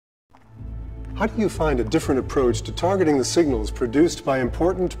How do you find a different approach to targeting the signals produced by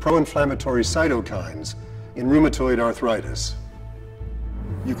important pro-inflammatory cytokines in rheumatoid arthritis?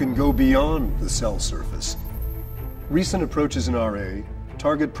 You can go beyond the cell surface. Recent approaches in RA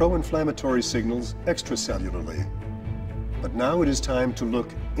target pro-inflammatory signals extracellularly. But now it is time to look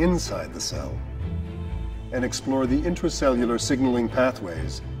inside the cell and explore the intracellular signaling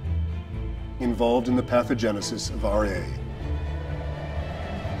pathways involved in the pathogenesis of RA.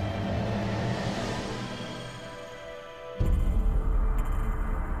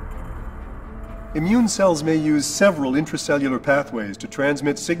 Immune cells may use several intracellular pathways to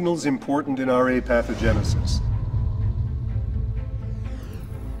transmit signals important in RA pathogenesis.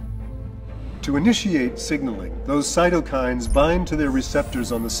 To initiate signaling, those cytokines bind to their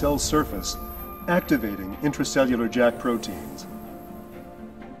receptors on the cell surface, activating intracellular JAK proteins.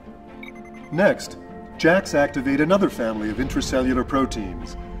 Next, JAKs activate another family of intracellular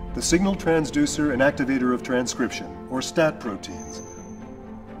proteins, the signal transducer and activator of transcription, or STAT proteins.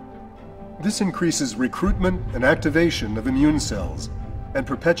 This increases recruitment and activation of immune cells and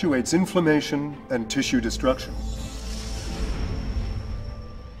perpetuates inflammation and tissue destruction.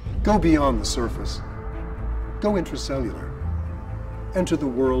 Go beyond the surface. Go intracellular. Enter the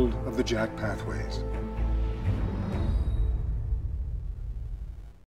world of the JAK pathways.